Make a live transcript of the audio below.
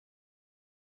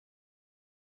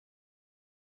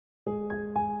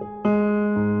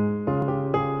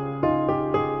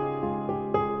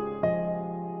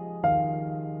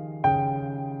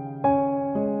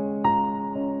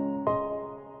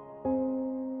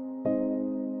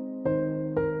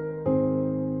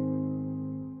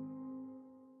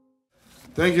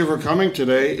Thank you for coming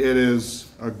today. It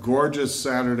is a gorgeous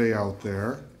Saturday out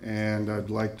there, and I'd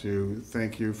like to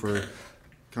thank you for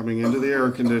coming into the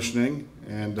air conditioning.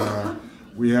 And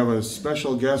we have a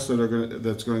special guest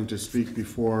that's going to speak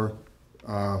before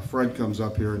Fred comes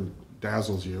up here and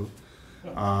dazzles you.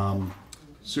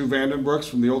 Sue Vandenbrooks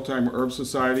from the Old Time Herb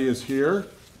Society is here,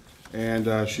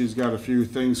 and she's got a few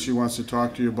things she wants to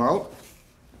talk to you about.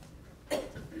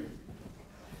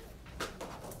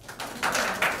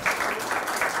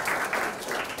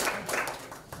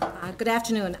 Good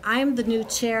afternoon. I'm the new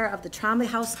chair of the Trombley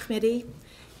House Committee,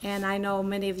 and I know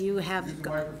many of you have.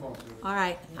 All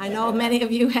right. I know many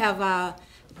of you have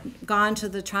gone to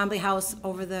the Trombley House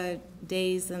over the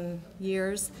days and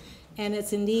years, and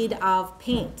it's in need of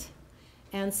paint.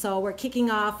 And so we're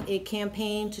kicking off a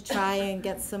campaign to try and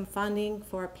get some funding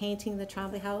for painting the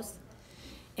Trombley House.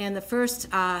 And the first,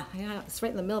 it's right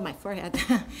in the middle of my forehead.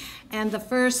 And the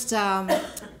first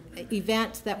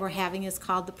event that we're having is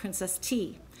called the Princess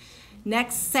Tea.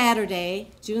 Next Saturday,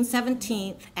 June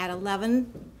 17th at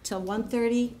 11 till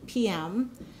 1:30 p.m.,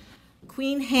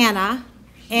 Queen Hannah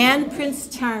and Prince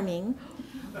Charming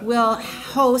will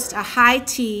host a high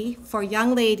tea for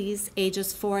young ladies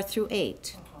ages 4 through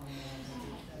 8.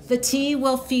 The tea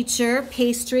will feature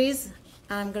pastries.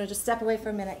 I'm going to just step away for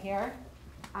a minute here.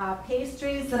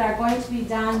 Pastries that are going to be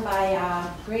done by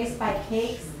Grace by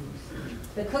Cakes.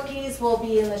 The cookies will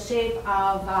be in the shape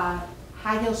of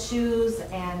high heel shoes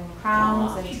and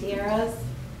crowns and tiaras.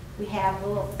 We have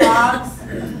little frogs.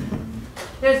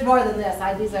 There's more than this.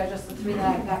 These are just the three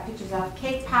that I've got pictures of.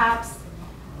 Cake pops,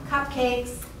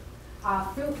 cupcakes,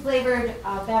 fruit flavored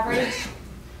beverage.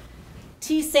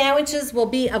 Tea sandwiches will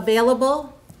be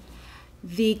available.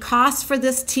 The cost for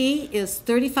this tea is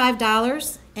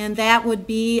 $35, and that would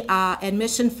be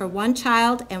admission for one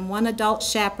child and one adult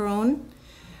chaperone.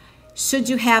 Should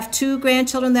you have 2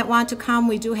 grandchildren that want to come,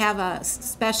 we do have a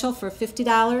special for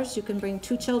 $50. You can bring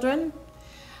 2 children.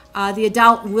 The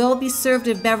adult will be served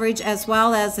a beverage as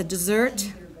well as a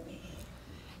dessert.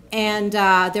 And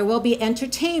there will be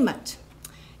entertainment.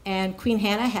 And Queen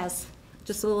Hannah has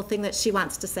just a little thing that she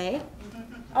wants to say.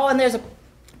 Oh, and there's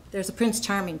a Prince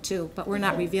Charming too, but we're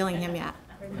not revealing him yet.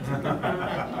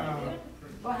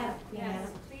 Go ahead.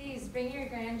 Yes, please bring your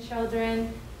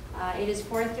grandchildren. Ages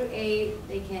 4 through 8,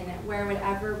 they can wear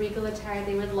whatever regal attire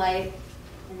they would like,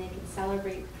 and they can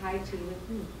celebrate high tea with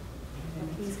me. So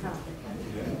please come.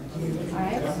 All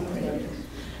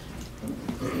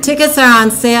right? Tickets are on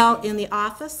sale in the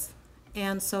office,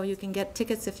 and so you can get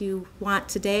tickets if you want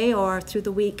today or through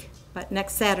the week, but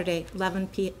next Saturday, 11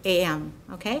 a.m.,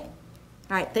 okay? All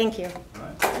right, thank you.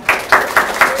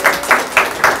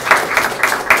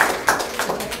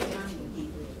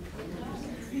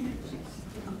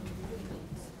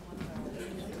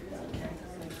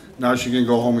 Now she can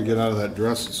go home and get out of that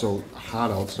dress. It's so hot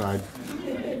outside.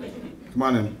 Come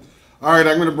on in. All right,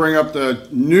 I'm going to bring up the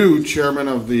new chairman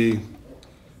of the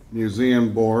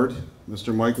museum board,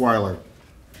 Mr. Mike Weiler.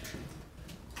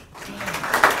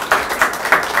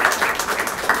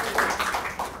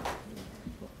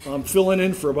 I'm filling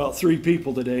in for about 3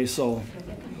 people today, so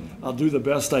I'll do the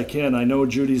best I can. I know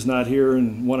Judy's not here,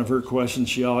 and one of her questions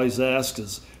she always asks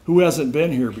is, who hasn't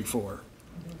been here before?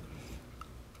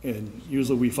 And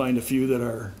usually we find a few that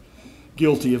are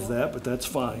guilty of that, but that's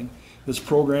fine. This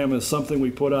program is something we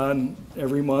put on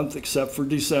every month except for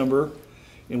December,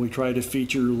 and we try to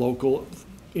feature local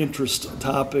interest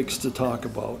topics to talk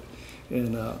about.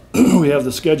 And we have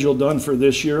the schedule done for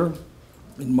this year,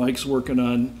 and Mike's working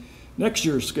on next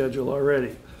year's schedule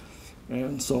already.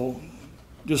 And so,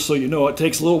 just so you know, it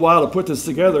takes a little while to put this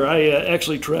together. I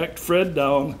actually tracked Fred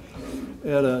down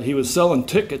at he was selling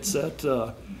tickets at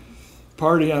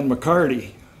Party on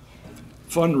McCarty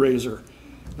fundraiser.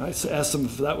 And I asked him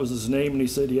if that was his name, and he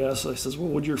said yes. I says, well,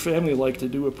 would your family like to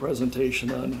do a presentation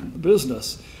on the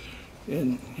business?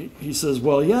 And he says,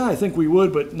 well, yeah, I think we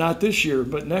would, but not this year,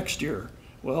 but next year.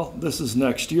 Well, this is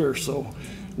next year, so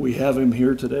we have him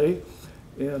here today.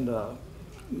 And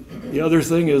the other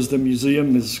thing is the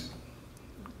museum is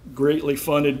greatly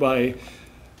funded by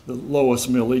the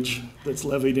lowest millage that's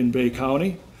levied in Bay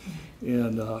County.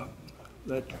 And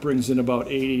that brings in about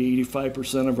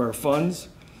 80–85% of our funds.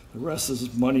 The rest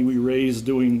is money we raise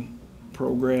doing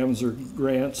programs or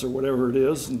grants or whatever it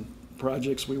is and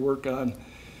projects we work on.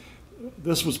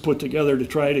 This was put together to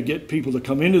try to get people to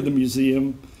come into the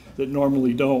museum that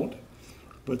normally don't.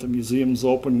 But the museum's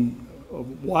open a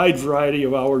wide variety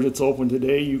of hours. It's open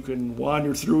today. You can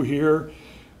wander through here,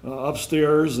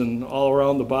 upstairs and all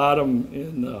around the bottom.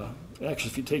 And actually,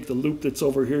 if you take the loop that's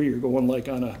over here, you're going like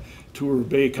on a tour of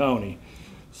Bay County.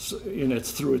 So, and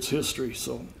it's through its history.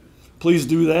 So please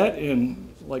do that.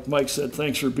 And like Mike said,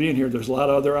 thanks for being here. There's a lot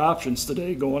of other options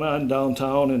today going on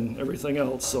downtown and everything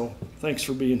else. So thanks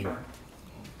for being here.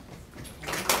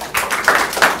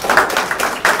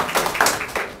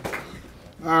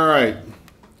 All right.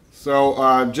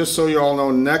 So just so you all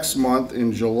know, next month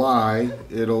in July,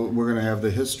 we're going to have the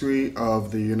history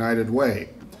of the United Way.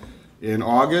 In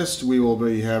August, we will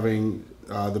be having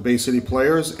the Bay City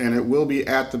Players, and it will be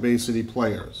at the Bay City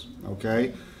Players,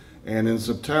 okay? And in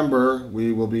September,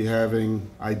 we will be having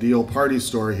Ideal Party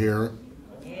Store here.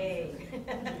 Yay.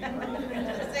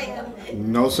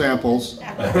 No samples.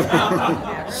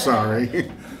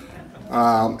 Sorry.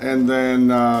 And then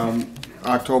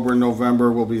October and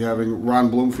November, we'll be having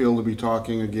Ron Bloomfield to be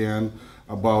talking again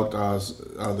about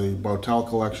the Bautel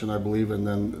collection, I believe, and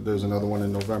then there's another one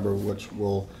in November, which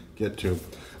we'll get to.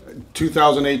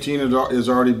 2018 is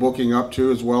already booking up to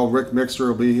as well. Rick Mixter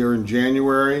will be here in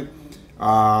January.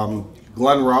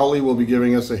 Glenn Rowley will be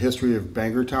giving us a history of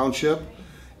Bangor Township,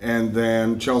 and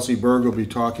then Chelsea Berg will be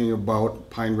talking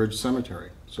about Pine Ridge Cemetery.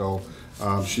 So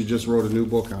she just wrote a new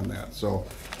book on that. So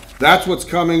that's what's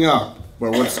coming up.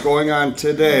 But what's going on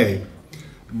today?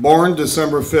 Born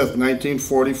December 5th,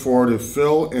 1944 to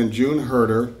Phil and June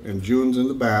Herter, and June's in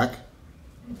the back.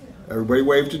 Everybody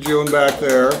wave to June back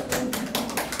there.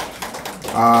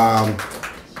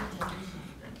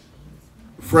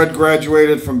 Fred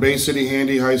graduated from Bay City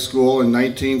Handy High School in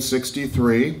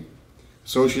 1963.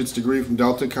 Associate's degree from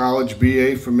Delta College,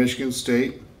 BA from Michigan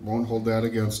State. Won't hold that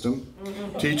against him.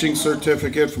 Teaching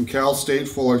certificate from Cal State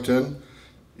Fullerton.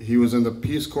 He was in the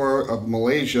Peace Corps of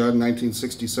Malaysia,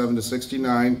 1967 to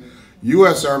 69.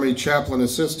 U.S. Army Chaplain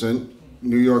Assistant,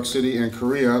 New York City and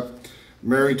Korea.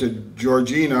 Married to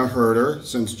Georgina Herter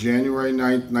since January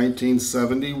 9th,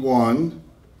 1971.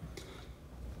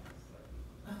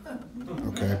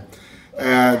 Okay.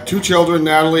 2 children,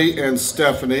 Natalie and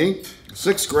Stephanie.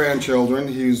 6 grandchildren.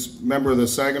 He's a member of the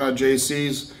Saginaw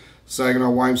JCs,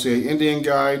 Saginaw YMCA Indian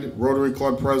Guide, Rotary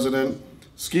Club President,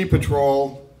 Ski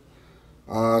Patrol.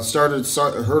 Started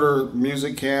Herter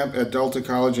Music Camp at Delta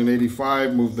College in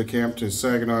 '85, moved the camp to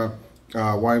Saginaw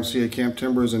YMCA Camp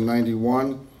Timbers in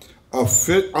 '91.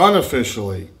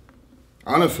 Unofficially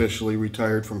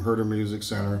retired from Herter Music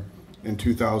Center in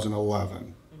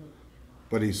 2011.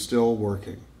 But he's still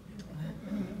working.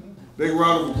 Big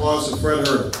round of applause to Fred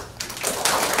Herter.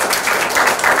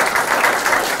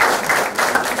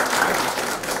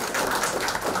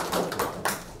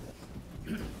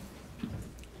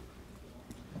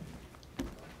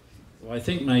 I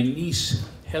think my niece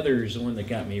Heather is the one that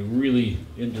got me really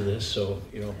into this, so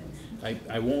you know,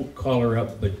 I won't call her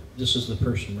up, but this is the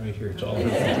person right here. It's all her.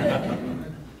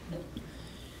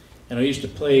 And I used to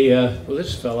play with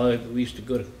this fella. We used to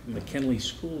go to McKinley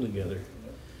School together,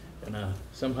 and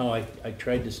somehow I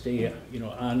tried to stay, you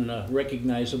know,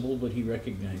 unrecognizable, but he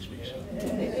recognized me. So.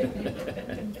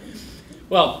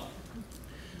 Well,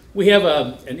 we have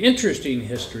an interesting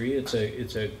history. It's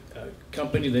a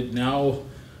company that now.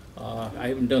 I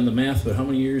haven't done the math, but how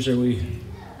many years are we?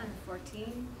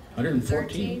 114.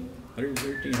 114.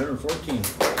 113, 114.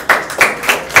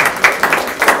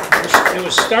 It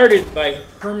was started by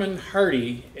Herman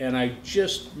Hardy, and I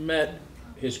just met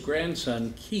his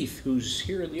grandson, Keith, who's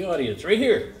here in the audience, right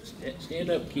here.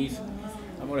 Stand up, Keith.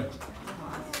 I'm going to...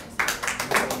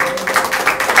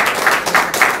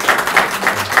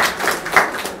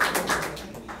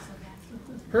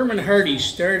 Herman Hardy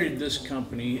started this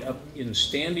company up in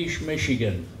Standish,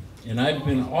 Michigan, and I've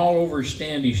been all over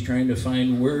Standish trying to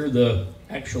find where the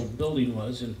actual building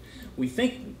was, and we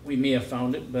think we may have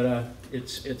found it, but I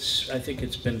think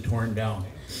it's been torn down.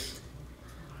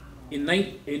 In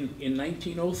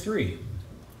 1903,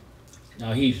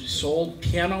 now he sold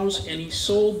pianos and he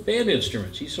sold band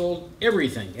instruments. He sold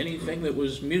everything. Anything that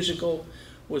was musical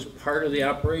was part of the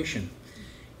operation.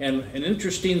 And an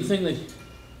interesting thing that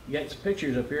you got some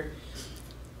pictures up here.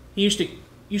 He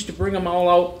used to bring them all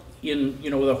out in,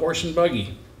 you know, with a horse and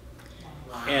buggy.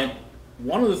 And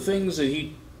one of the things that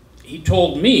he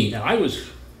told me, now I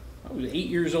was 8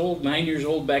 years old, 9 years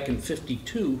old back in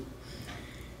 '52.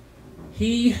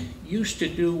 He used to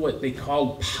do what they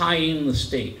called pieing the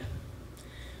state.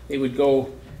 They would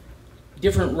go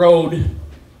different road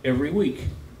every week,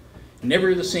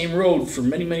 never the same road for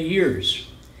many, many years.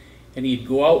 And he'd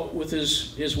go out with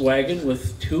his wagon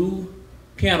with 2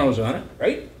 pianos on it,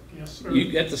 right? Yes, sir. You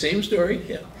got the same story?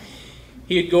 Yeah.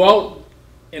 He'd go out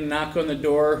and knock on the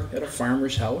door at a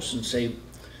farmer's house and say,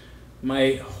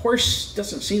 my horse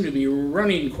doesn't seem to be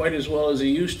running quite as well as he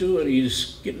used to, and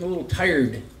he's getting a little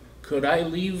tired. Could I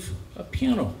leave a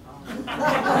piano with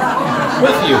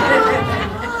you?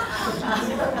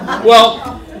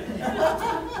 Well,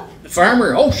 the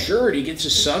farmer, oh sure, and he gets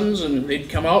his sons, and they'd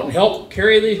come out and help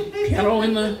carry the piano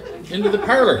into the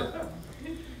parlor.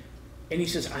 And he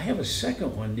says, I have a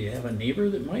second one. Do you have a neighbor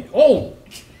that might? Oh,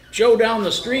 Joe down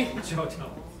the street.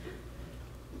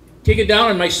 Take it down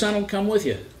and my son will come with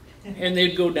you. And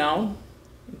they'd go down,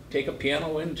 take a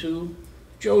piano into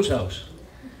Joe's house.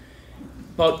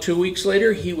 About 2 weeks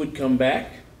later, he would come back,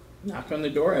 knock on the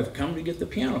door, I've come to get the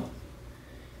piano.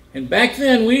 And back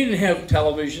then, we didn't have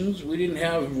televisions, we didn't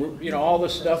have, you know, all the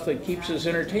stuff that keeps us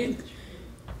entertained.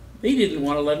 They didn't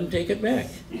want to let him take it back.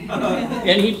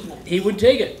 And he would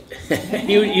take it.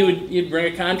 He'd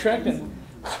bring a contract and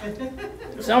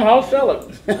somehow sell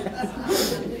it.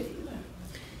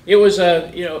 It was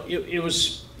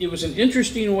it was an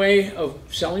interesting way of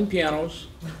selling pianos.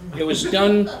 It was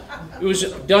done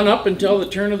up until the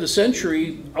turn of the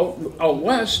century out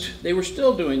west. They were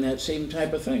still doing that same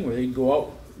type of thing where they'd go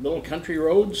out little country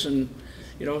roads and,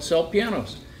 you know, sell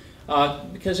pianos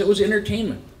because it was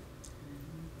entertainment.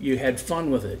 You had fun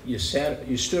with it. You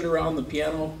stood around the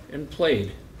piano and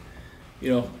played. You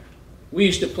know, we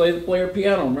used to play the player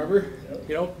piano. Remember?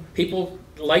 You know, people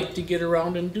liked to get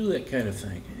around and do that kind of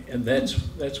thing, and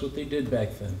that's what they did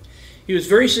back then. He was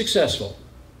very successful.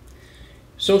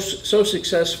 So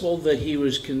successful that he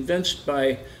was convinced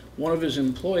by one of his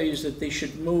employees that they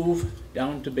should move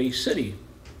down to Bay City.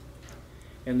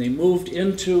 And they moved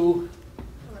into,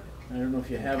 I don't know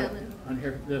if you have it on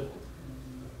here.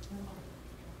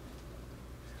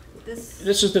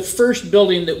 This is the first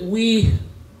building that we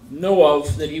know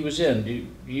of that he was in. Do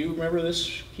you remember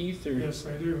this, Keith? Or? Yes,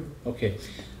 I do. Okay.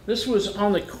 This was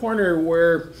on the corner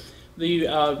where the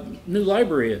new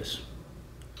library is.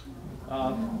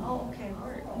 Okay,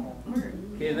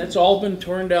 and that's all been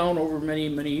torn down over many,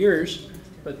 many years,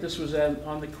 but this was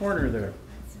on the corner there.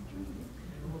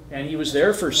 And he was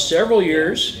there for several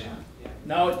years.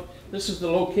 Now, this is the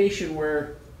location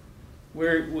where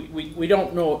we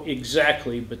don't know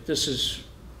exactly, but this is,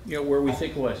 you know, where we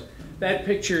think it was. That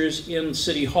picture is in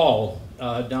City Hall,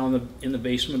 down in the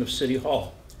basement of City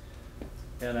Hall.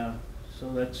 And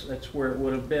so that's where it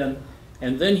would have been.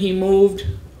 And then he moved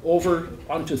over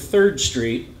onto 3rd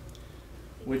Street,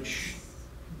 which,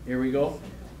 here we go.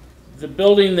 The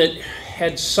building that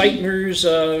had Seitner's,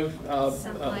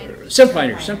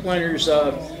 Simpliner's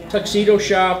tuxedo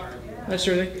shop, that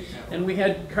sort of thing. And we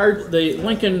had the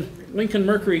Lincoln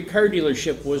Mercury car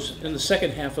dealership was in the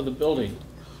second half of the building.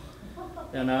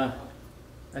 And I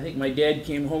think my dad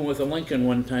came home with a Lincoln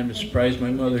one time to surprise my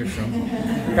mother from,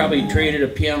 probably traded a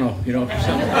piano, you know.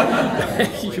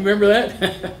 You remember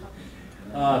that?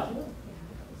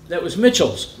 That was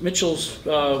Mitchell's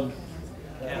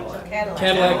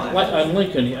Cadillac on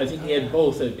Lincoln. I think he had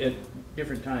both at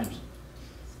different times.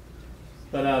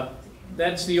 But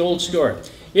that's the old store.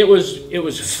 It was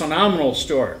a phenomenal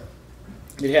store.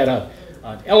 It had an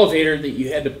elevator that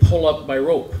you had to pull up by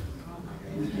rope.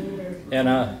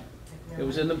 And it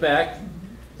was in the back.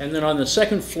 And then on the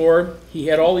 2nd floor, he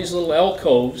had all these little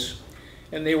alcoves,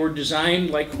 and they were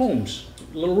designed like homes,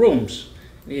 little rooms.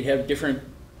 They'd have different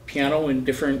piano in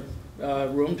different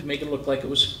room to make it look like it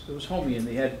was homey. And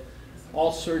they had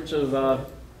all sorts of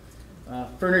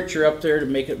furniture up there to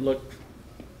make it look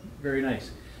very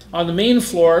nice. On the main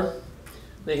floor,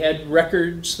 they had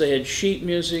records, they had sheet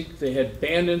music, they had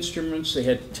band instruments, they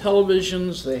had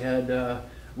televisions, they had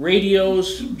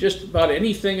radios, just about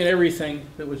anything and everything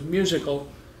that was musical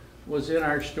was in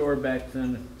our store back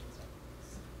then.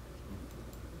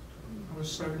 I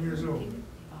was 7 years old.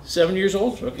 7 years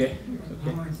old? Okay.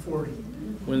 I'm only 40.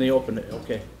 When they opened it,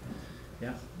 okay. Yeah.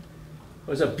 It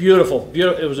was a beautiful,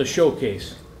 it was a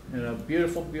showcase and a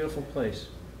beautiful, beautiful place.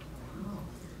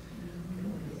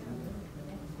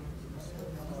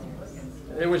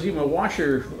 There was even a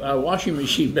washing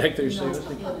machine back there.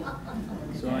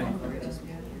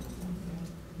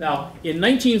 Now, in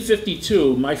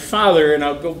 1952, my father, and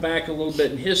I'll go back a little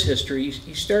bit in his history,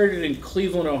 he started in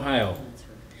Cleveland, Ohio.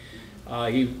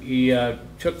 He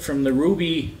took from the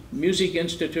Ruby Music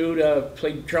Institute,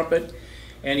 played trumpet,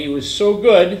 and he was so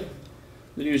good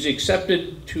that he was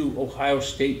accepted to Ohio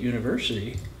State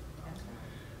University.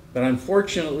 But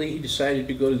unfortunately, he decided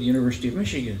to go to the University of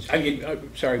Michigan.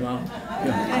 Sorry, Mom.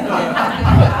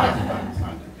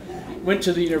 Went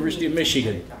to the University of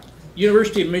Michigan.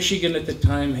 University of Michigan at the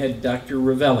time had Dr.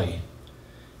 Ravelli.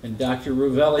 And Dr.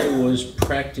 Ravelli was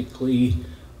practically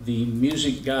the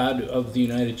music god of the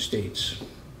United States.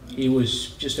 He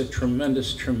was just a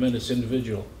tremendous, tremendous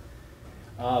individual.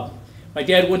 My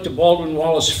dad went to Baldwin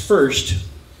Wallace first,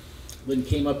 then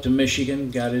came up to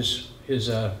Michigan, got his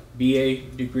BA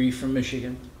degree from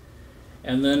Michigan,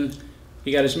 and then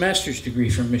he got his master's degree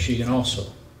from Michigan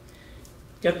also.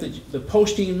 got the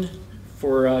posting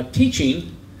for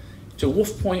teaching to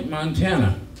Wolf Point,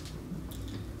 Montana.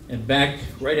 And back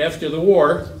right after the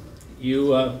war,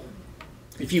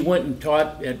 if you went and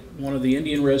taught at one of the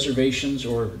Indian reservations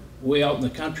or way out in the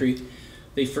country,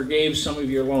 they forgave some of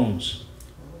your loans,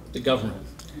 the government.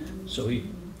 So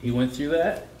he went through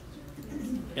that.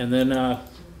 And then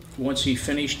once he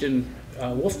finished in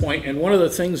Wolf Point, and one of the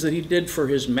things that he did for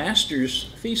his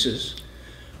master's thesis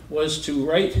was to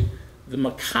write the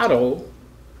Mikado,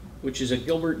 which is a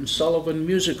Gilbert and Sullivan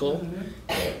musical,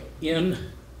 in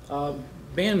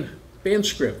band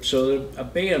script, so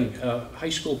that a high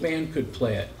school band could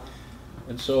play it.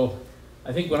 And so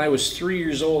I think when I was 3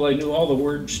 years old, I knew all the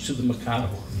words to the Mikado.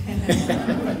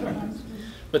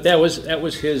 But that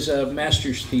was his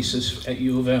master's thesis at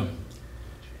U of M.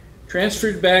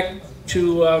 Transferred back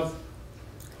to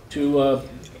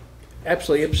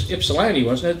absolutely Ypsilanti,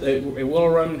 wasn't it? The Willow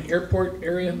Run Airport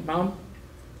area, Mom,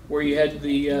 where you had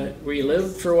where you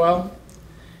lived for a while.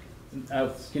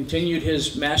 Continued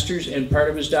his master's and part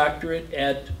of his doctorate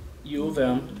at U of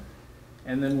M,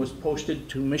 and then was posted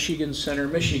to Michigan Center,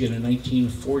 Michigan in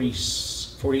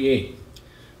 1948.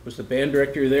 Was the band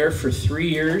director there for 3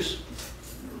 years.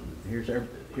 Here's the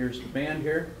band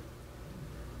here.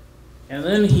 And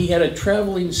then he had a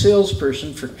traveling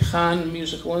salesperson for Kahn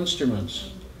Musical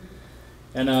Instruments.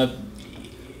 And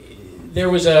there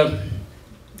was and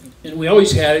we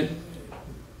always had it,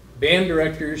 band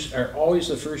directors are always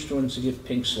the first ones to get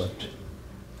pink slipped.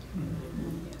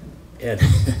 And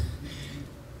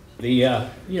the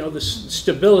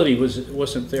stability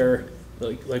wasn't there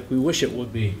like we wish it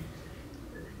would be.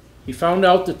 He found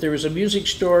out that there was a music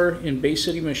store in Bay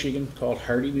City, Michigan called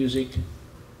Hardy Music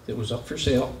that was up for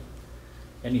sale,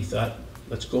 and he thought,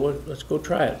 let's go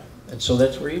try it. And so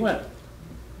that's where he went.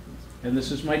 And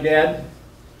this is my dad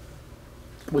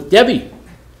with Debbie.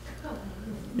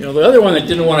 You know, the other one that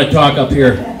didn't want to talk up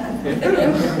here.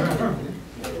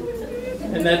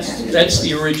 And that's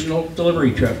the original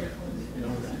delivery truck.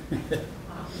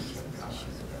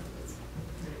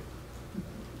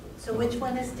 So which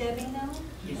one is Debbie now?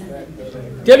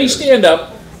 Debbie, stand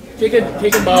up. Take a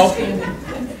bow. Yeah,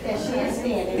 she is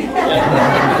standing.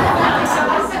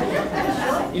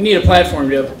 You need a platform,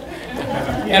 Deb.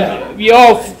 And you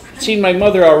all seen my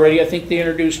mother already. I think they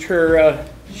introduced her.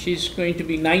 She's going to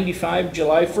be 95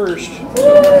 July 1st.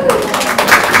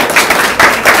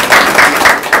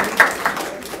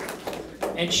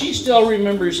 And she still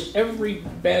remembers every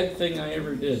bad thing I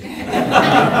ever did.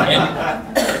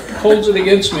 And holds it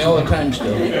against me all the time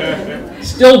still.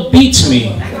 Still beats me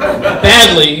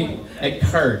badly at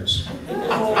cards.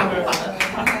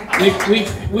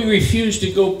 We refuse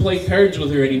to go play cards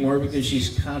with her anymore because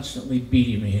she's constantly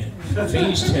beating me at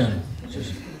phase 10.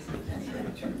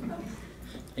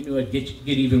 I knew I'd get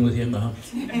even with him now.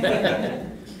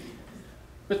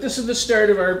 But this is the start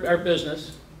of our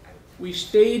business. We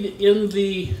stayed in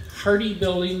the Hardy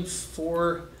building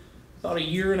for about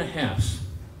 1.5 years.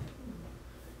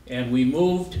 And we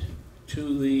moved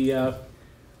to the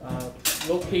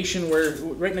location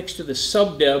right next to the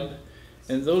Sub-Deb.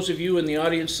 And those of you in the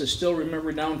audience that still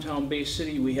remember downtown Bay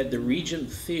City, we had the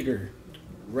Regent Theater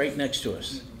right next to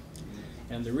us.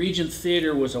 And the Regent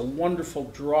Theater was a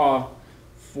wonderful draw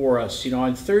for us. You know,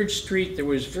 on 3rd Street, there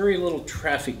was very little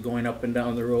traffic going up and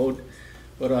down the road.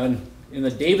 But in the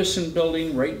Davison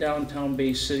building, right downtown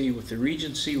Bay City, with the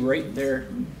Regency right there,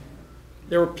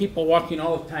 there were people walking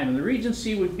all the time. And the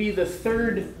Regency would be the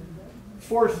 3rd,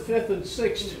 4th, 5th, and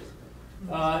 6th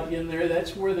in there.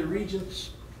 That's where the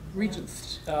Regent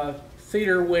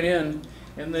Theater went in,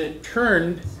 and then it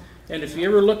turned. And if you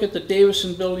ever look at the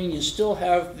Davison building, you still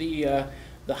have the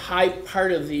high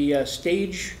part of the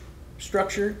stage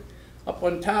structure up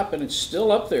on top, and it's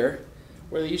still up there,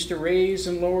 where they used to raise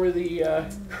and lower the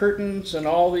curtains and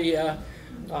all the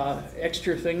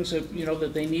extra things that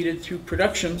that they needed through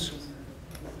productions.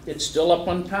 It's still up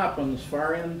on top on this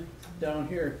far end down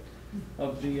here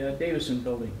of the Davison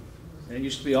building. And it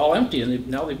used to be all empty, and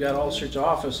now they've got all sorts of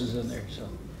offices in there. So,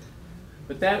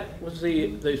 but that was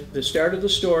the start of the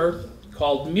store,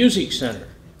 called Music Center.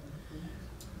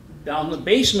 Down the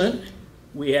basement,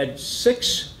 we had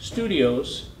 6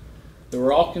 studios that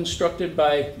were all constructed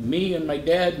by me and my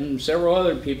dad and several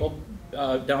other people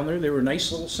down there. They were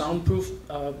nice little soundproof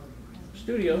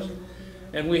studios,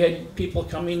 and we had people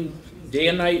coming day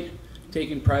and night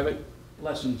taking private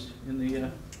lessons in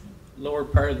the lower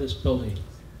part of this building.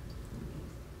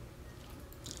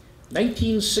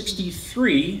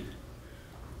 1963,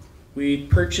 we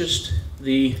purchased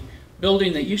the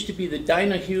building that used to be the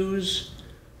Dinah Hughes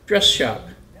dress shop,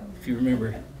 if you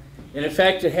remember. And in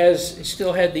fact, it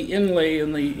still had the inlay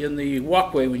in the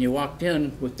walkway when you walked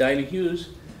in with Dinah Hughes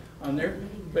on there.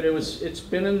 But it's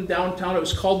been in downtown. It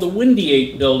was called the Windy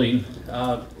 8 building,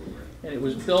 and it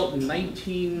was built in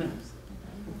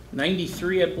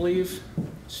 1993, I believe.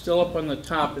 Still up on the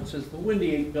top, it says the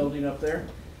Windy 8 building up there,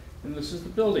 and this is the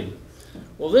building.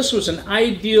 Well, this was an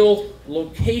ideal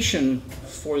location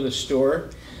for the store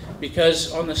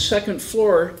because on the second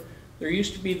floor there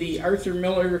used to be the Arthur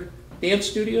Miller Dance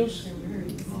Studios.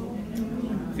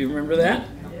 If you remember that?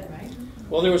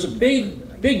 Well, there was a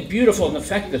big, beautiful, and the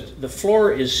fact that the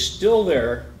floor is still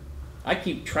there, I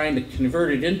keep trying to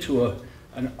convert it into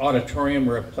an auditorium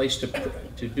or a place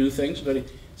to do things, but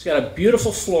it's got a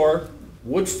beautiful floor,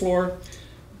 wood floor,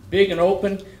 big and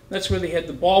open. That's where they had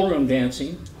the ballroom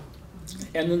dancing.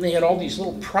 And then they had all these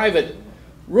little private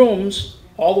rooms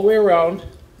all the way around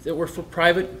that were for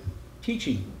private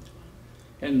teaching.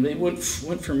 And they went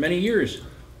for many years.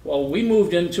 Well, we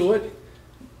moved into it.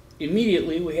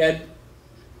 Immediately we had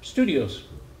studios,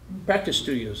 practice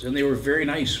studios, and they were very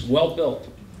nice, well built.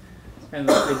 And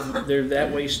they're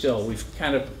that way still. We've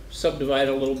kind of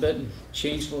subdivided a little bit and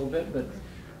changed a little bit, but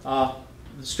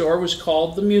the store was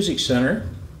called the Music Center.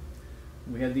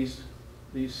 We had the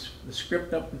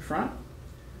script up in front.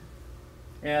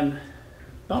 And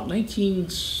about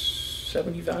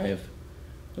 1975,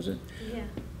 was it? Yeah.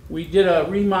 We did a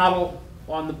remodel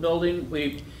on the building.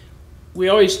 We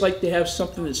always like to have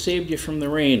something that saved you from the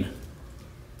rain.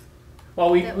 Well,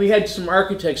 we had some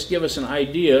architects give us an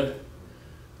idea,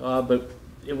 but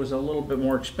it was a little bit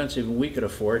more expensive than we could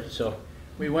afford. So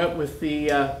we went with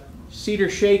the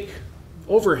cedar shake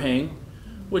overhang,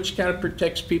 which kind of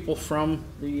protects people from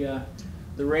the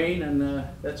rain, and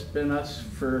that's been us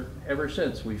for ever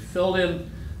since. We filled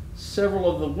in several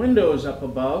of the windows up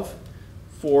above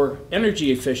for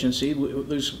energy efficiency.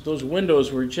 Those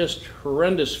windows were just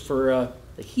horrendous for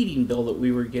the heating bill that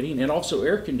we were getting, and also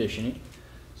air conditioning.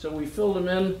 So we filled them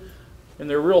in, and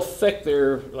they're real thick.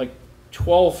 They're like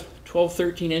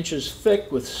 13 inches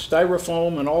thick with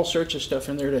styrofoam and all sorts of stuff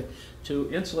in there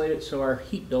to insulate it, so our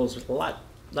heat bill is a lot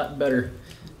better.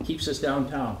 Keeps us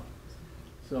downtown.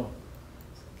 So.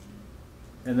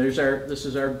 And this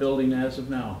is our building as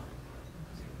of now.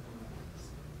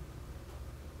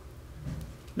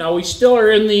 Now we still are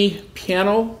in the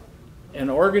piano and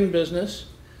organ business,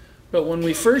 but when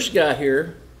we first got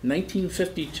here,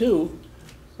 1952,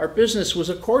 our business was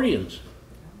accordions.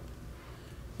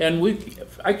 And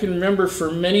I can remember for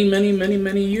many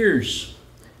years,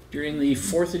 during the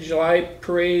 4th of July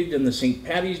parade and the St.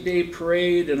 Patty's Day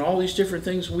parade and all these different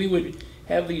things, we would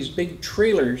have these big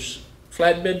trailers,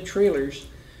 flatbed trailers,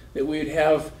 that we'd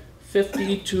have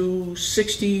 50 to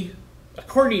 60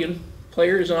 accordion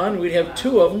players on. We'd have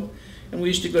 2 of them, and we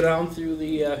used to go down through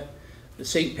the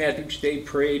St. Patrick's Day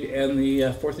parade and the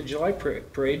 4th of July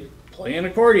parade playing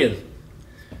accordion.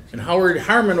 And Howard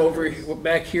Harmon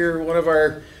back here, one of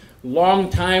our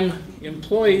longtime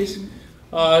employees,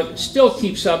 still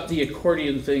keeps up the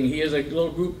accordion thing. He has a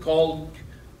little group called,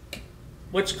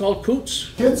 what's it called,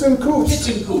 Coots? Kids and Coots. Kids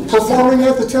and Coots. Performing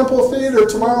at the Temple Theater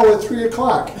tomorrow at 3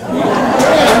 o'clock.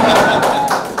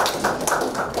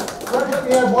 Let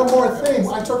me add one more thing.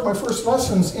 I took my first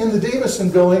lessons in the Davison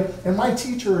building, and my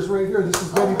teacher is right here. This is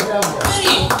Betty Pavia.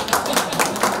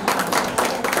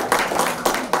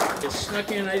 It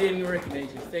snuck in, I didn't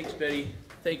recognize you. Thanks, Betty.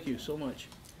 Thank you so much.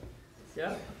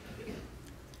 Yeah?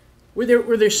 Were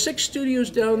there 6 studios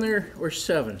down there, or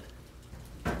 7?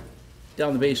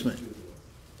 Down the basement?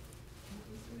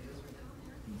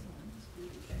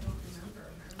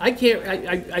 I can't.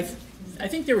 I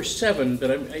think there were 7,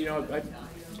 but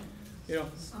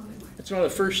it's one of the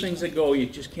first things that go. You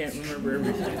just can't remember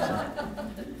everything. So.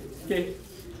 Okay.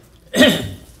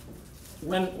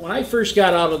 When I first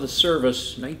got out of the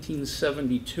service,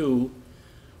 1972,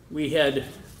 we had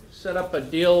set up a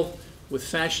deal with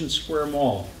Fashion Square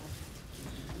Mall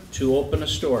to open a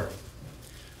store.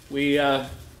 We had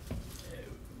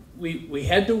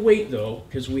to wait, though,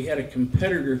 because we had a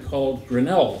competitor called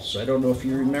Grinnell's. I don't know if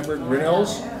you remember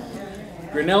Grinnell's.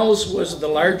 Grinnell's was the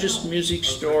largest music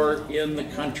store in the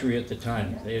country at the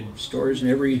time. They had stores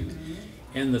in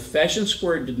and the Fashion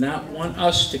Square did not want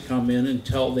us to come in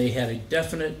until they had a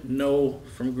definite no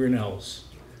from Grinnell's.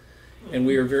 And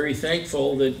we were very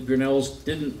thankful that Grinnell's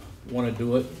didn't want to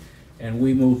do it, and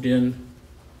we moved in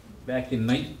back in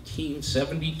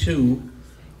 1972,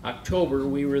 October.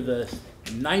 We were the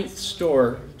 9th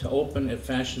store to open at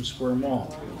Fashion Square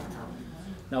Mall.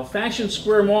 Now, Fashion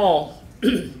Square Mall,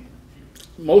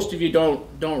 most of you don't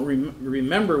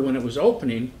remember when it was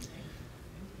opening.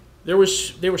 There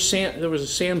was a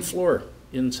sand floor.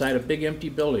 inside a big empty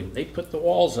building. They put the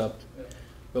walls up,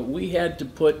 but we had to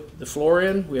put the floor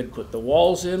in, we had to put the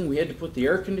walls in, we had to put the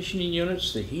air conditioning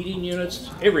units, the heating units,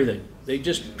 everything. They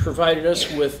just provided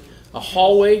us with a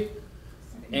hallway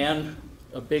and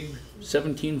a big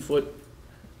 17-foot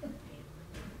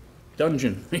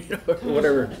dungeon, or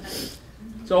whatever.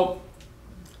 So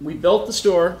we built the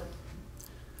store.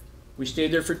 We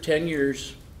stayed there for 10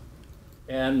 years,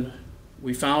 and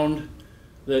we found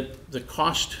that the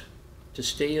cost to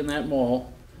stay in that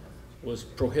mall was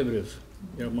prohibitive.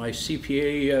 You know, my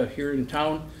CPA here in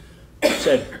town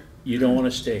said, you don't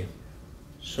want to stay.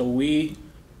 So we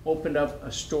opened up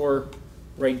a store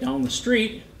right down the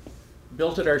street,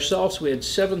 built it ourselves. We had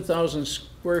 7,000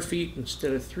 square feet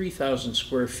instead of 3,000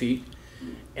 square feet,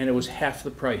 and it was half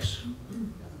the price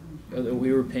that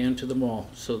we were paying to the mall.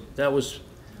 So that was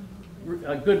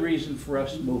a good reason for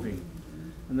us moving.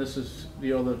 And this is,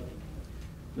 you know,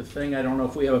 the thing. I don't know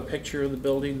if we have a picture of the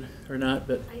building or not,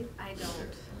 but I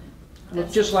don't.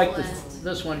 look just like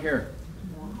this one here.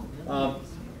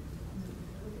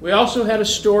 We also had a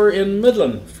store in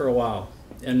Midland for a while,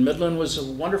 and Midland was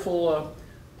a wonderful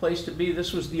place to be.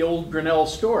 This was the old Grinnell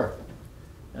store,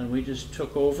 and we just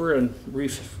took over and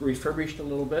refurbished a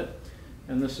little bit,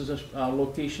 and this is a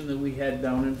location that we had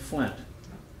down in Flint.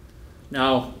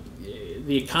 Now,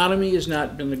 the economy has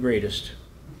not been the greatest,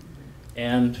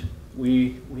 and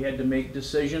we had to make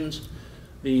decisions.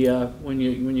 When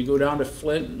you go down to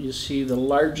Flint, you see the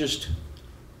largest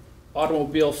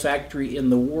automobile factory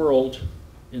in the world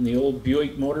in the old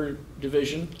Buick Motor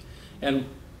Division, and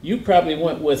you probably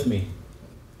went with me.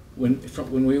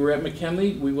 When we were at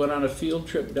McKinley, we went on a field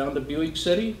trip down to Buick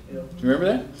City. Do you remember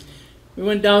that? We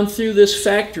went down through this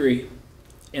factory,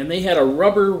 and they had a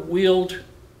rubber-wheeled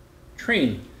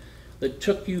train that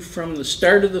took you from the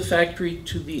start of the factory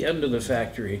to the end of the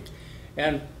factory.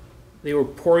 And they were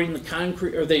pouring the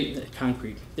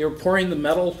they were pouring the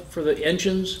metal for the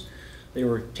engines. They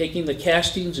were taking the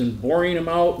castings and boring them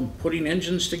out and putting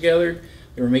engines together.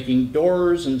 They were making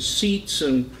doors and seats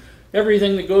and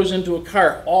everything that goes into a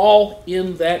car, all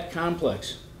in that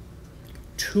complex.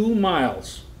 2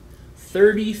 miles,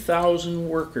 30,000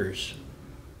 workers.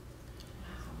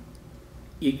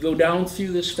 You go down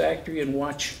through this factory and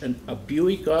watch a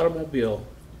Buick automobile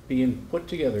being put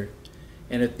together.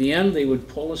 And at the end, they would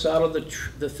pull us out of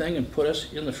the thing and put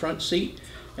us in the front seat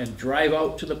and drive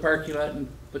out to the parking lot and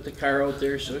put the car out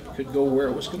there so it could go where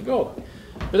it was going to go.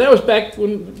 But that was back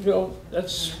when, you know,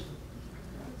 that's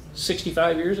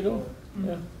 65 years ago.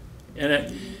 Yeah.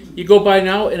 And you go by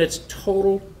now and it's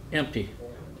total empty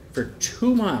for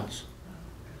 2 miles.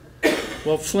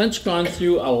 Well, Flint's gone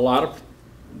through a lot of,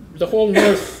 the whole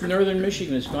northern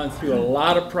Michigan has gone through a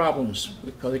lot of problems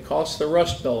because they call us the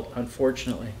Rust Belt,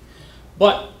 unfortunately.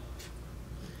 But,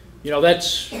 you know,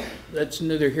 that's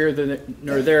neither here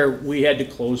nor there. We had to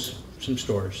close some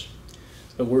stores.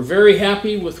 But we're very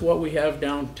happy with what we have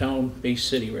downtown Bay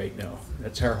City right now.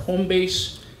 That's our home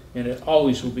base, and it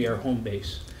always will be our home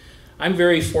base. I'm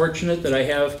very fortunate that I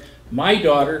have my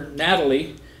daughter,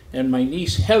 Natalie, and my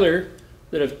niece, Heather,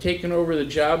 that have taken over the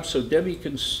job so Debbie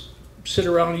can sit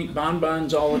around and eat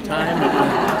bonbons all the time.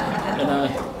 And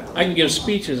I can give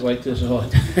speeches like this all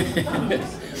the time.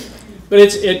 But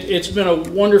it's been a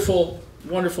wonderful,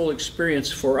 wonderful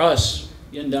experience for us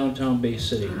in downtown Bay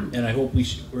City, and I hope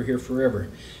we're here forever.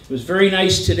 It was very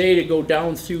nice today to go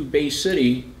down through Bay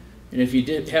City, and if you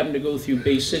did happen to go through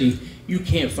Bay City, you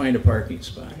can't find a parking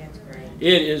spot.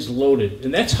 It is loaded,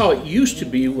 and that's how it used to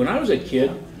be when I was a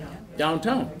kid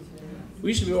downtown.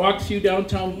 We used to walk through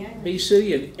downtown Bay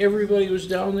City, and everybody was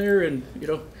down there, and you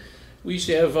know, we used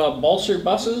to have Balser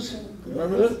buses.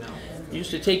 Remember that? You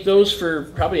used to take those for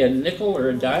probably a nickel or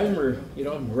a dime, or you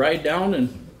know, ride down,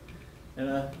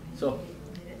 and so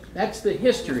that's the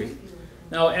history.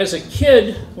 Now, as a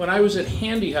kid, when I was at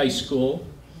Handy High School,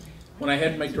 when I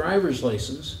had my driver's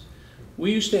license,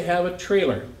 we used to have a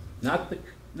trailer, not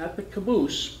the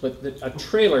caboose, but a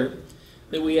trailer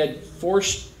that we had 4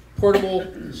 portable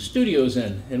studios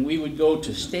in, and we would go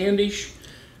to Standish,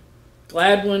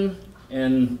 Gladwin,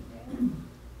 and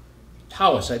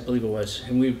Tawas, I believe it was,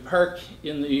 and we'd park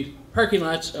in the parking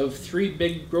lots of 3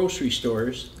 big grocery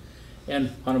stores.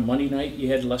 And on a Monday night, you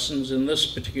had lessons in this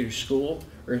particular school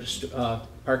or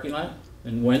parking lot.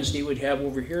 And Wednesday we'd have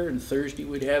over here, and Thursday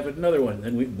we'd have another one.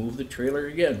 Then we'd move the trailer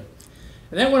again.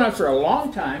 And that went on for a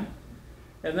long time.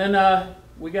 And then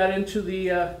we got into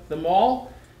the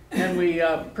mall, and we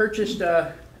purchased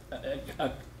a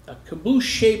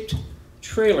caboose-shaped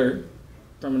trailer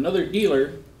from another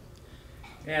dealer,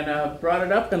 and brought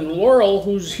it up. And Laurel,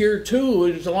 who's here too,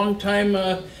 who's a long-time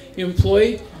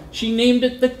employee, she named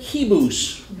it the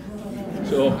Caboose.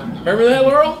 So, remember that,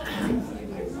 Laurel?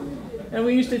 And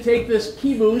we used to take this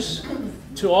caboose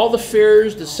to all the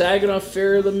fairs, the Saginaw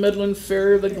Fair, the Midland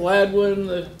Fair, the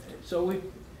Gladwin. So we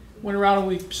went around and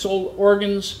we sold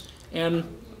organs and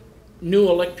new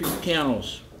electric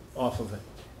pianos off of it.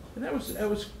 And that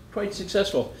was quite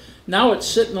successful. Now it's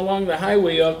sitting along the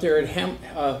highway out there at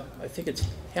I think it's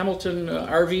Hamilton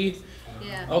RV,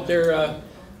 Yeah. out there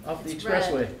off the It's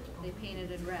expressway. red. They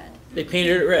painted it red. They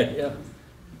painted it red, yeah.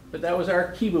 But that was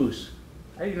our caboose.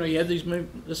 I didn't know you had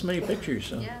this many pictures.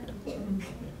 So. Yeah.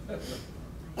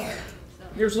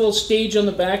 There's a little stage on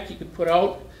the back you could put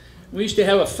out. We used to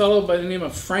have a fellow by the name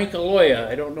of Frank Aloya.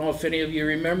 I don't know if any of you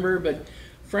remember, but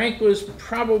Frank was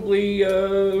probably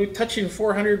touching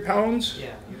 400 pounds.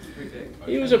 Yeah, he was pretty big.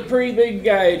 He was a pretty big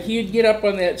guy. He'd get up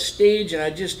on that stage, and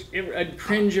I'd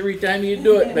cringe every time he'd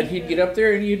do it. But he'd get up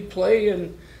there and he'd play,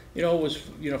 and was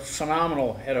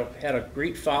phenomenal. Had a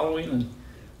great following, and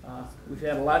we've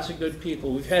had lots of good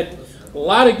people. We've had a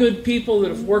lot of good people that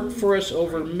have worked for us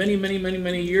over many, many, many,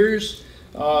 many years.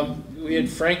 We had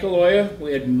Frank Aloya.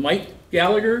 We had Mike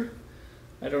Gallagher.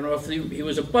 I don't know if he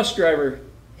was a bus driver,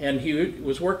 and he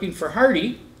was working for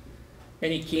Hardy,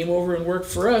 and he came over and worked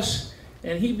for us,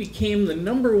 and he became the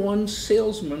 #1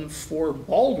 salesman for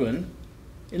Baldwin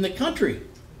in the country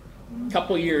a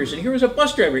couple of years. And here was a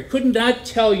bus driver. He could not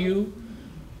tell you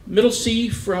middle C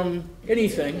from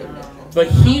anything, but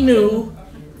he knew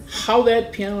how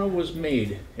that piano was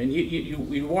made. And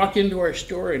you'd walk into our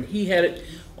store, and he had it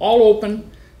all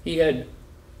open. He had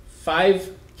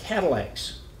 5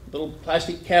 Cadillacs, little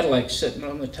plastic Cadillacs sitting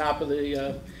on the top of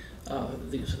the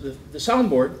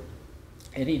soundboard,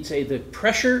 and he'd say the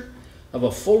pressure of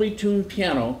a fully tuned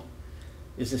piano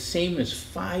is the same as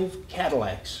 5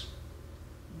 Cadillacs.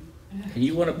 And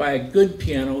you want to buy a good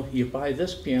piano, you buy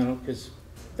this piano because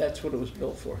that's what it was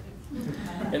built for.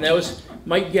 And that was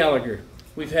Mike Gallagher.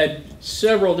 We've had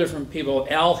several different people.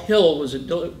 Al Hill was a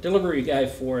delivery guy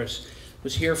for us,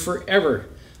 was here forever.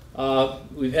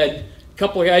 We've had a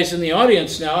couple of guys in the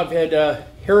audience now. I've had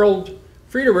Harold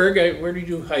Friederberg. Where did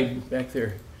you hide back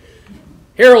there?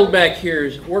 Harold back here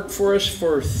has worked for us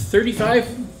for 35,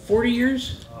 40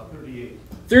 years? 38.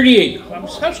 38. I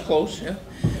was close, yeah.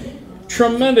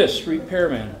 Tremendous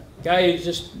repairman. Guy is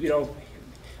just,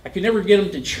 I could never get him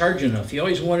to charge enough. He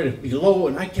always wanted to be low,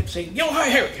 and I kept saying,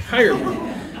 hire me.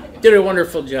 Did a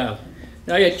wonderful job.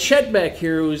 Now I got Chet back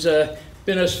here, who's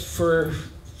been us for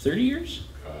 30 years?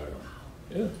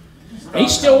 Yeah. And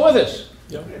he's still with us.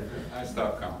 Yeah. I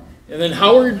stopped counting. And then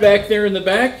Howard back there in the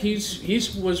back,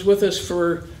 he's was with us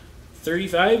for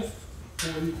 35?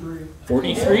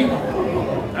 43.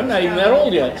 I'm not even that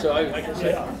old yet, so I can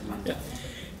say. Yeah.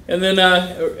 And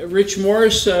then Rich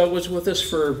Morris was with us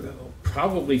for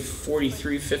probably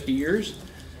 43, 50 years.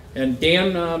 And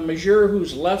Dan Majeur,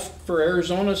 who's left for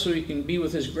Arizona so he can be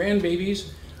with his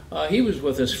grandbabies, he was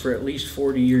with us for at least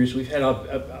 40 years. We've had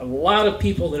a lot of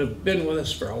people that have been with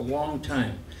us for a long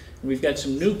time. And we've got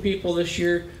some new people this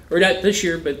year, or not this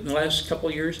year, but in the last couple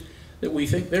of years, that we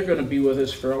think they're going to be with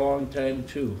us for a long time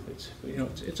too.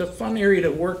 It's a fun area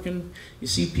to work in. You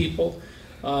see people.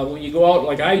 When you go out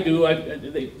like I do,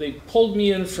 they pulled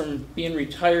me in from being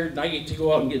retired, and I get to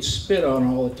go out and get spit on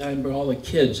all the time by all the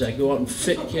kids. I go out and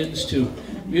fit kids to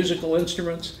musical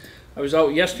instruments. I was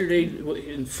out yesterday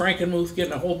in Frankenmuth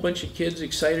getting a whole bunch of kids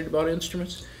excited about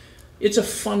instruments. It's a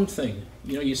fun thing.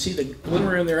 You see the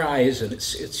glimmer in their eyes, and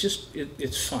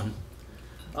it's fun.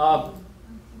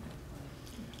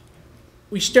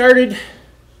 We started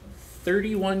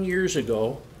 31 years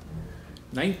ago,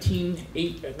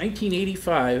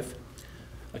 1985,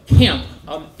 a camp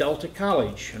out at Delta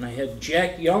College, and I had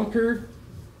Jack Yonker,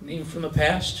 name from the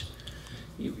past.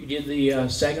 He did the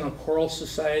Saginaw Choral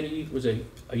Society, was a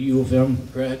U of M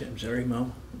grad. I'm sorry,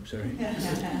 Mom, I'm sorry.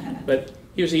 But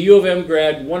he was a U of M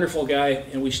grad, wonderful guy,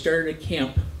 and we started a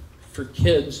camp for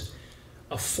kids,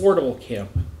 affordable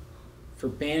camp, for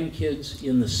band kids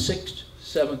in the 6th,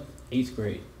 7th, 8th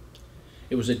grade.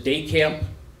 It was a day camp.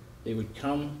 They would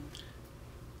come,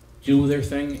 do their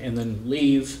thing, and then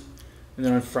leave. And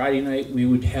then on Friday night, we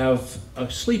would have a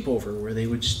sleepover where they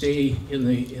would stay in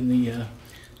the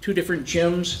 2 different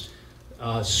gyms,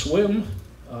 swim.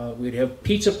 We'd have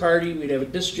pizza party. We'd have a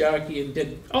disc jockey, and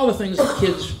did all the things that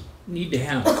kids need to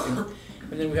have.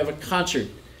 And then we have a concert.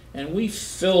 And we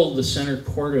filled the center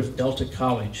court of Delta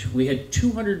College. We had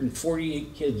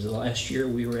 248 kids the last year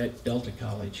we were at Delta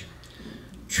College.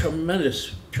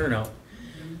 Tremendous turnout.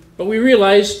 But we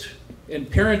realized, and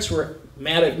parents were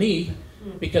mad at me,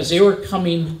 because they were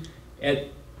coming at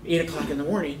 8 o'clock in the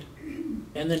morning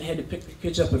and then had to pick the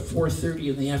kids up at 4:30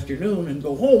 in the afternoon and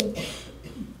go home.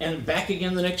 And back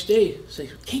again the next day. Say,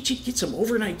 can't you get some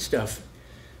overnight stuff?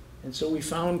 And so we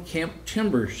found Camp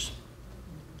Timbers,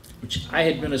 which I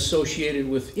had been associated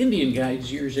with Indian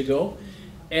guides years ago.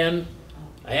 And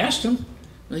I asked him,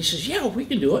 and he says, yeah, we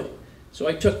can do it. So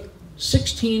I took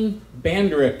 16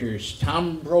 band directors,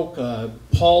 Tom Broca,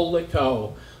 Paul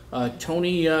Lickow,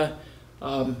 Tony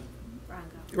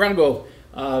Rongo,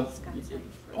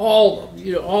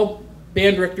 all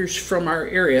band directors from our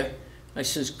area. I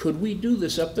says, could we do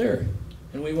this up there?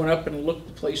 And we went up and looked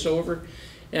the place over,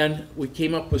 and we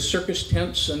came up with circus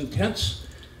tents and tents,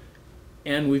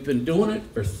 and we've been doing it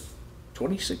for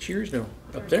 26 years now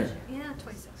up there. Yeah,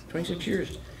 26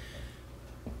 years.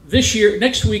 This year,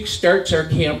 next week starts our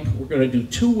camp. We're going to do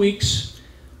 2 weeks.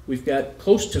 We've got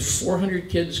close to 400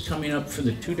 kids coming up for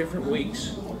the 2 different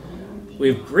weeks. We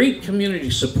have great community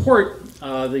support.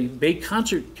 The Bay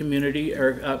Concert community,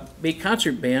 or Bay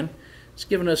Concert Band, has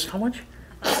given us how much?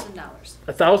 $1,000.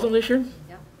 $1,000 this year?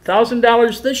 Yep.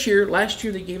 $1,000 this year. Last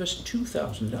year they gave us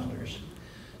 $2,000.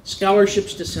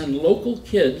 Scholarships to send local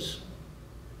kids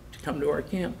to come to our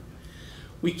camp.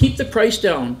 We keep the price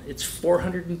down. It's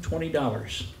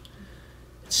 $420.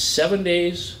 It's 7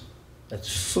 days.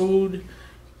 That's food,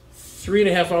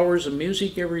 3.5 hours of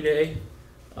music every day.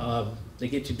 They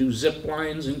get to do zip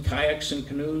lines and kayaks and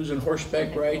canoes and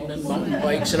horseback riding and mountain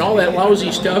bikes and all that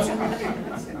lousy stuff.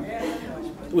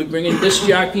 We bring in disc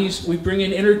jockeys. We bring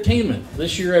in entertainment.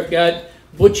 This year I've got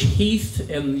Butch Heath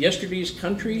and Yesterday's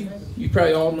Country. You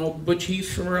probably all know Butch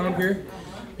Heath from around here.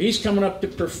 He's coming up to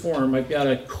perform. I've got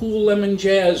a Cool Lemon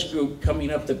Jazz group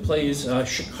coming up that plays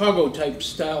Chicago-type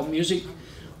style music,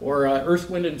 or Earth,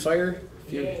 Wind, and Fire.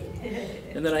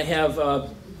 And then I have,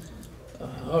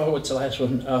 what's the last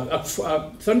one?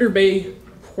 Thunder Bay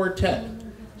Quartet,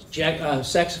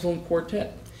 saxophone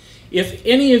quartet. If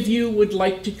any of you would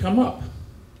like to come up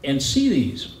and see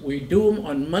these, we do them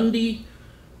on Monday,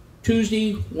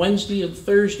 Tuesday, Wednesday, and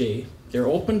Thursday. They're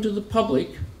open to the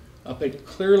public up at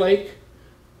Clear Lake,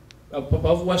 up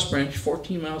above West Branch,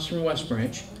 14 miles from West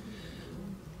Branch.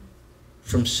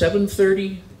 From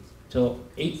 7:30 till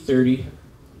 8:30,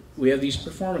 we have these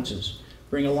performances.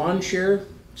 Bring a lawn chair.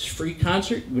 It's a free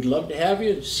concert. We'd love to have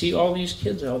you see all these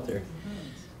kids out there.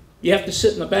 You have to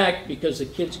sit in the back because the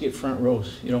kids get front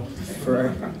rows, you know,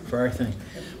 for our thing.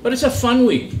 But it's a fun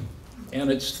week, and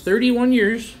it's 31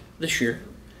 years this year.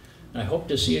 I hope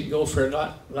to see it go for a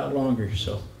lot longer.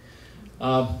 So,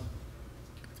 have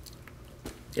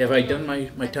I done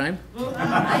my time? We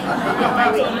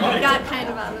got kind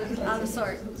of out of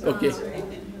sort. Okay.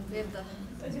 We have the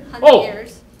 100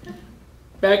 years.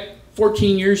 Back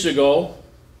 14 years ago,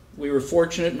 we were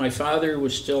fortunate. My father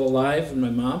was still alive and my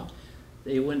mom.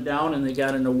 They went down and they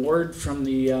got an award from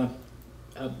the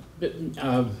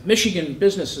Michigan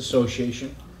Business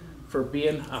Association for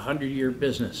being a 100-year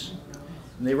business.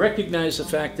 And they recognize the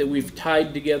fact that we've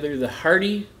tied together the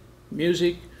Hardy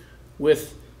music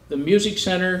with the Music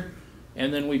Center,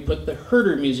 and then we put the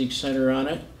Herter Music Center on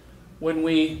it. When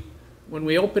we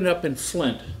opened up in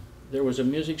Flint, there was a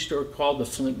music store called the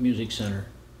Flint Music Center.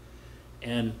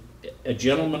 And a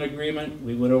gentleman agreement,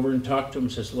 we went over and talked to him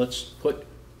and says, let's put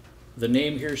the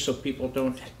name here so people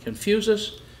don't confuse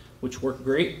us, which worked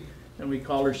great, and we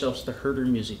called ourselves the Herter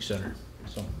Music Center.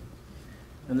 So,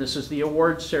 and this is the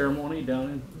award ceremony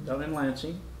down in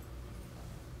Lansing.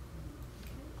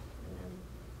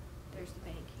 There's the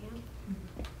bank camp.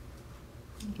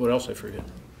 What else I forget?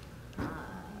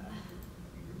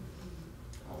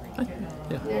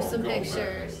 Yeah. There's some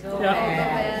pictures.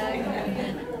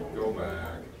 Yeah. Go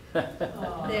back.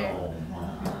 There.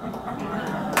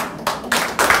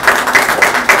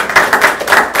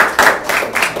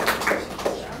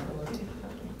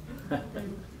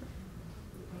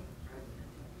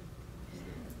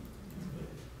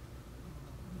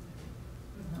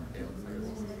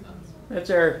 That's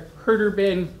our Herter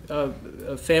band,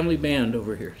 family band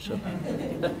over here. So.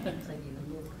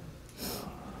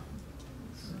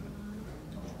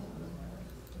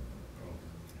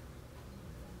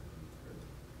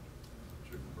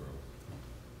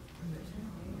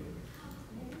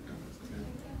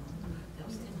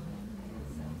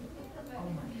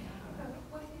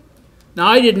 Now,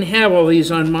 I didn't have all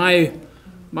these on my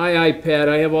iPad.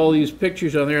 I have all these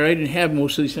pictures on there. I didn't have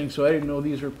most of these things, so I didn't know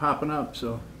these were popping up.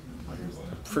 So,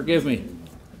 forgive me.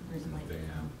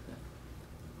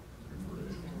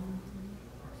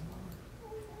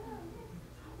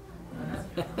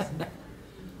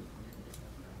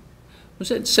 Was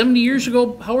that 70 years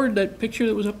ago, Howard, that picture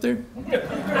that was up there?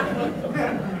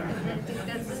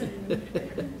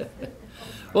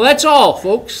 Well, that's all,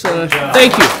 folks.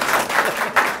 Thank you.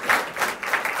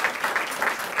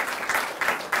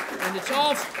 And it's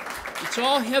all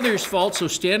all Heather's fault, so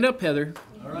stand up, Heather.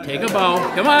 Take a bow.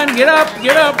 Come on, get up,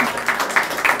 get up.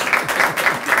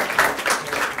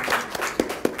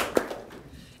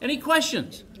 Any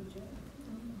questions?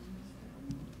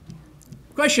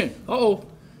 Question? Uh-oh.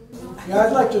 Yeah,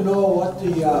 I'd like to know what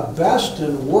the best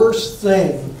and worst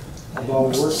thing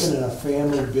about working in a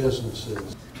family business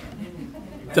is.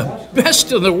 The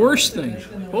best and the worst thing.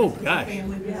 Oh, gosh.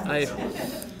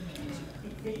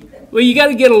 Well, you got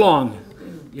to get along,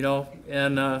 you know,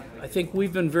 and I think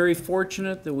we've been very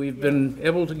fortunate that we've been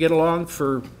able to get along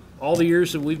for all the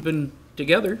years that we've been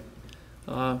together.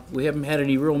 We haven't had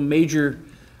any real major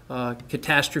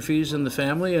catastrophes in the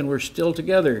family, and we're still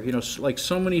together. You know, like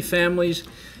so many families,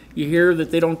 you hear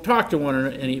that they don't talk to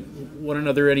one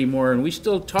another anymore, and we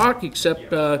still talk,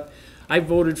 except I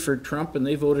voted for Trump and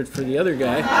they voted for the other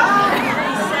guy.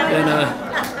 And,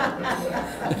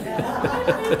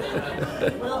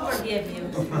 We'll forgive you.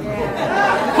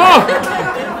 oh!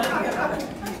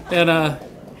 And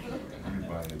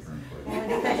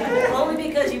Only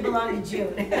because you belong to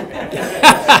June.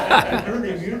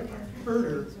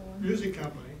 Herter Music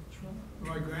Company,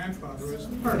 my grandfather was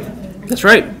part of it. that's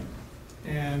right.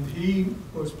 And he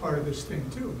was part of this thing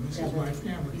too. This is my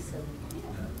family.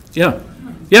 Yeah,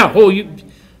 yeah. Oh, it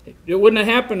wouldn't have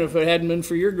happened if it hadn't been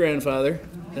for your grandfather.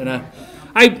 And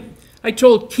I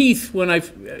told Keith when I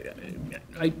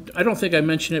don't think I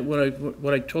mentioned it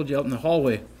what I told you out in the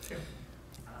hallway.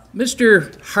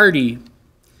 Mr. Hardy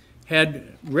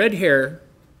had red hair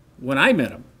when I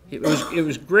met him. It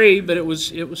was gray, but it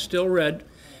was still red,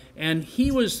 and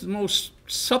he was the most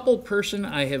supple person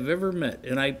I have ever met.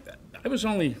 And I was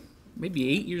only maybe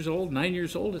 8 years old, 9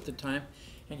 years old at the time.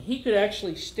 And he could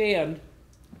actually stand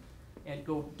and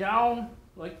go down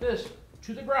like this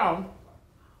to the ground.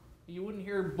 You wouldn't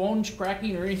hear bones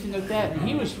cracking or anything like that. And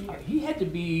he had to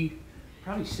be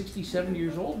probably 60, 70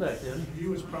 years old back then. He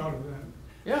was proud of that.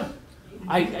 Yeah.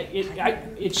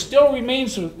 It still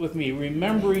remains with me,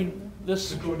 remembering this.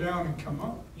 To go down and come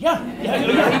up. Yeah.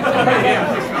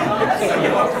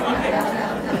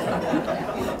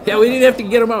 Yeah, we didn't have to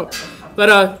get him out.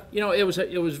 But you know, it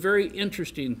was very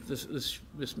interesting,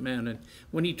 this man, and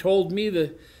when he told me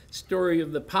the story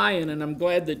of the pie-in, and I'm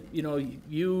glad that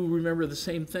you remember the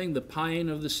same thing, the pie-in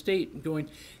of the state. Going,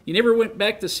 you never went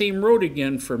back the same road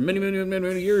again for many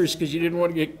years because you didn't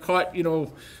want to get caught,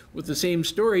 with the same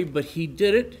story. But he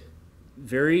did it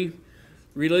very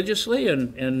religiously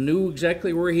and knew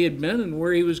exactly where he had been and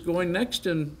where he was going next,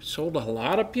 and sold a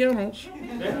lot of pianos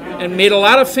and made a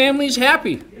lot of families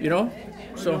happy.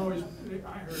 So.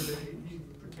 I heard that he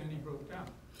pretended he broke down.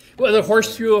 Well, the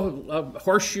horse threw a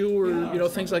horseshoe or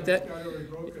things like that. He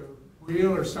broke a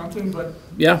wheel or something, but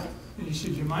Yeah. and he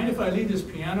said, "You mind if I leave this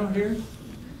piano here?"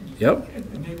 Yep.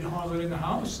 And they'd haul it in the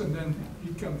house, and then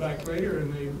he'd come back later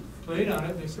and they played on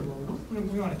it, and they said, "Well,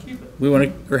 we want to keep it."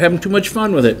 We're having too much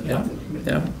fun with it. Yeah.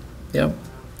 He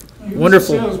was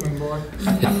Wonderful. a salesman, boy.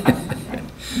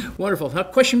 Wonderful. Now,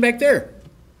 question back there.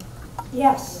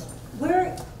 Yes,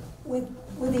 where, with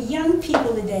the young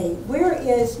people today, where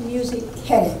is music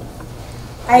headed?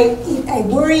 I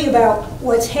worry about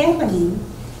what's happening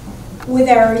with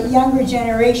our younger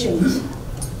generations.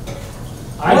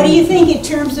 What do you think in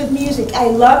terms of music? I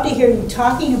love to hear you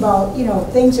talking about,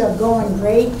 things are going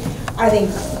great. Are they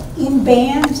in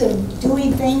bands and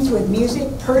doing things with music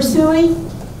personally?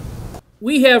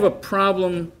 We have a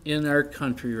problem in our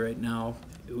country right now.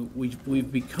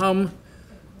 We've become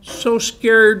so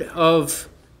scared of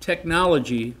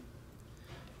technology,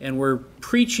 and we're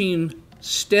preaching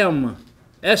STEM,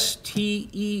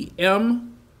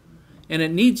 S-T-E-M, and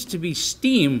it needs to be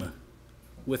STEAM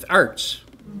with arts.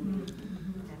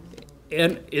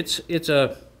 And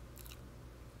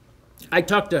I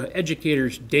talk to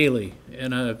educators daily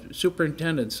and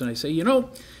superintendents, and I say,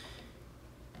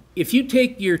 if you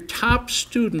take your top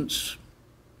students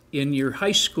in your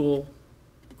high school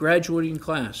graduating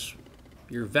class,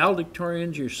 your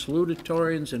valedictorians, your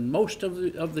salutatorians, and most of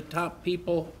the top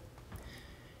people,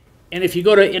 and if you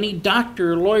go to any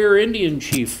doctor, lawyer, Indian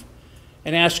chief,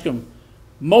 and ask them,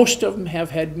 most of them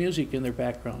have had music in their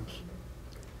backgrounds.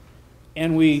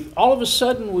 And all of a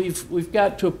sudden, we've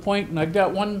got to a point, and I've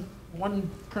got one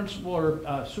principal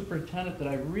or superintendent that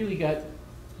I really got a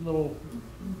little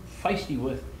feisty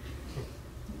with.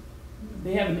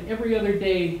 They have an every other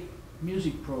day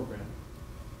music program.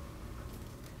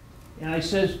 And I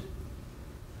says,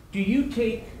 do you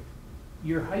take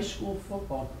your high school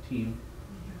football team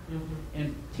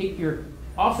and take your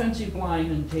offensive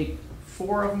line and take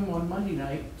 4 of them on Monday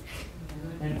night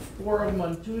and 4 of them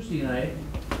on Tuesday night,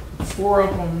 4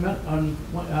 of them on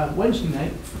Wednesday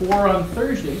night, 4 on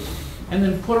Thursday, and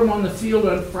then put them on the field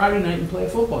on Friday night and play a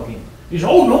football game. He says,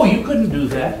 oh no, you couldn't do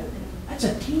that. That's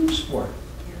a team sport.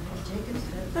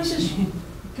 I says,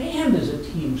 band is a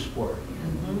team sport.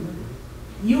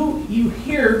 You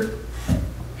hear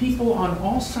people on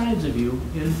all sides of you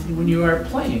when you are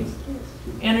playing,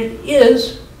 and it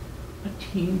is a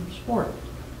team sport.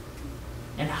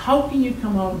 And how can you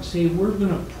come out and say we're going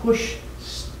to push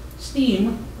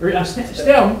STEM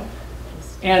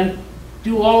and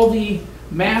do all the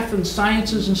math and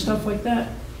sciences and stuff like that,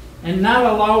 and not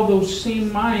allow those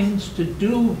same minds to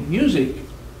do music,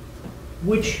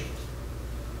 which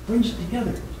brings it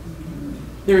together?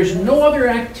 There is no other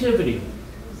activity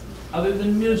other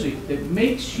than music that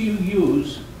makes you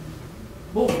use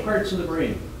both parts of the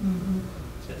brain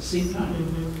at the same time.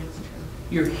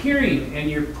 You're hearing and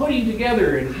you're putting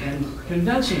together and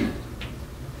condensing it.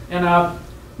 And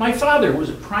my father was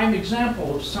a prime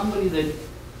example of somebody that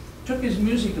took his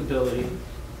music ability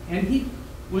and he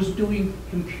was doing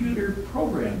computer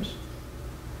programs.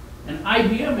 And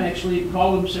IBM actually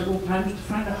called him several times to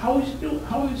find out how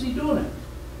is he doing it.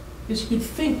 Because he could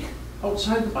think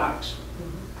outside the box.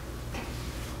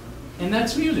 And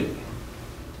that's music.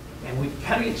 And we've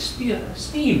got to get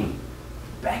STEAM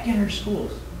back in our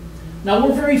schools. Now,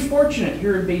 we're very fortunate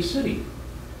here in Bay City.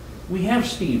 We have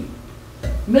STEAM.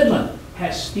 Midland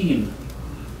has STEAM.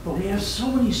 But we have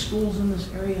so many schools in this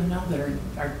area now that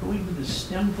are going to the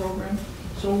STEM program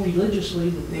so religiously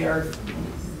that they're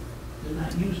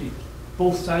not using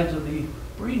both sides of the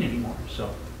brain anymore.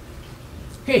 So,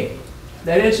 okay,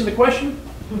 that answer the question?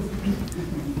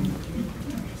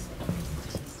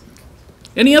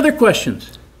 Any other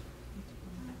questions?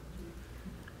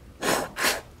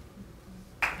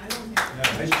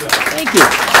 Thank you.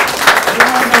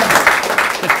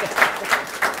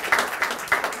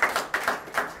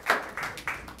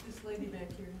 This lady back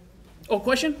here. Oh,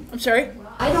 question? I'm sorry.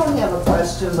 I don't have a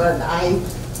question, but I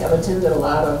have attended a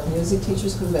lot of music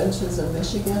teachers conventions in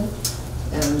Michigan,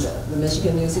 and the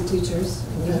Michigan Music Teachers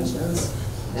Conventions,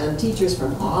 and teachers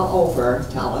from all over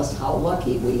tell us how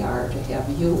lucky we are to have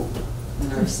you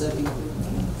in our city.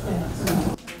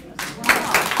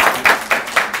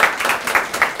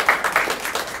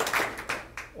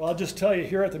 Well, I'll just tell you,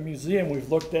 here at the museum, we've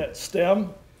looked at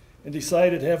STEM and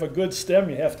decided to have a good STEM,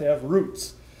 you have to have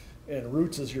roots. And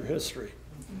roots is your history.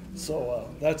 So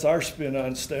that's our spin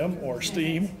on STEM or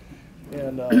STEAM.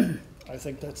 And I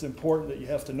think that's important, that you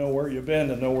have to know where you've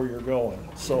been and know where you're going.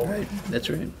 So Right. That's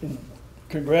right.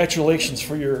 congratulations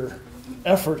for your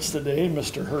efforts today,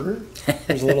 Mr. Herter.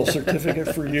 There's a little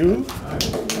certificate for you.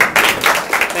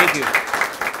 Thank you.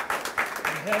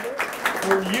 And Heather,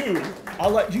 for you,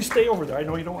 I'll let you stay over there. I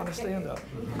know you don't want to stand up.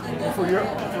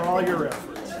 For all your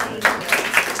efforts.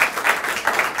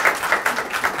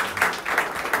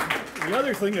 The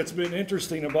other thing that's been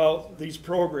interesting about these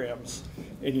programs,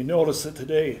 and you notice it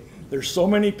today, there's so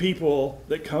many people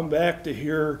that come back to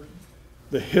hear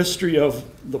the history of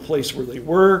the place where they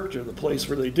worked, or the place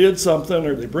where they did something,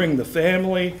 or they bring the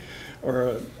family,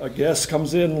 or a guest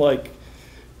comes in like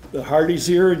the Hardys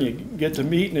here, and you get to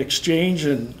meet and exchange,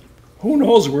 and who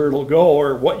knows where it'll go,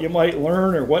 or what you might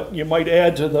learn, or what you might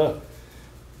add to the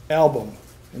album.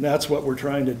 And that's what we're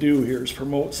trying to do here, is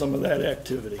promote some of that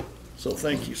activity. So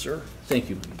thank you, sir. Thank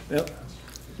you. Yep.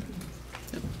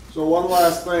 So one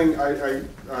last thing I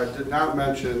did not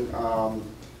mention,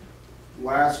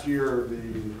 last year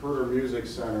the Herter Music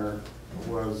Center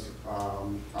was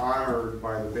honored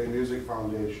by the Bay Music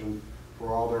Foundation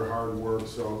for all their hard work,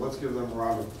 so let's give them a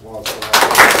round of applause for that.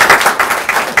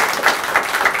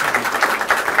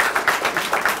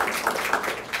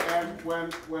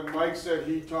 And when Mike said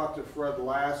he talked to Fred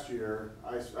last year,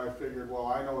 I figured, well,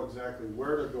 I know exactly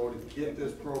where to go to get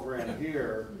this program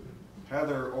here.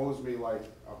 Heather owes me like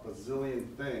a bazillion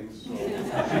things, so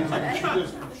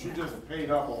she just paid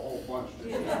up a whole bunch.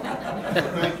 So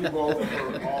thank you both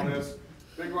for all this.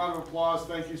 Big round of applause.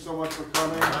 Thank you so much for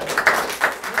coming.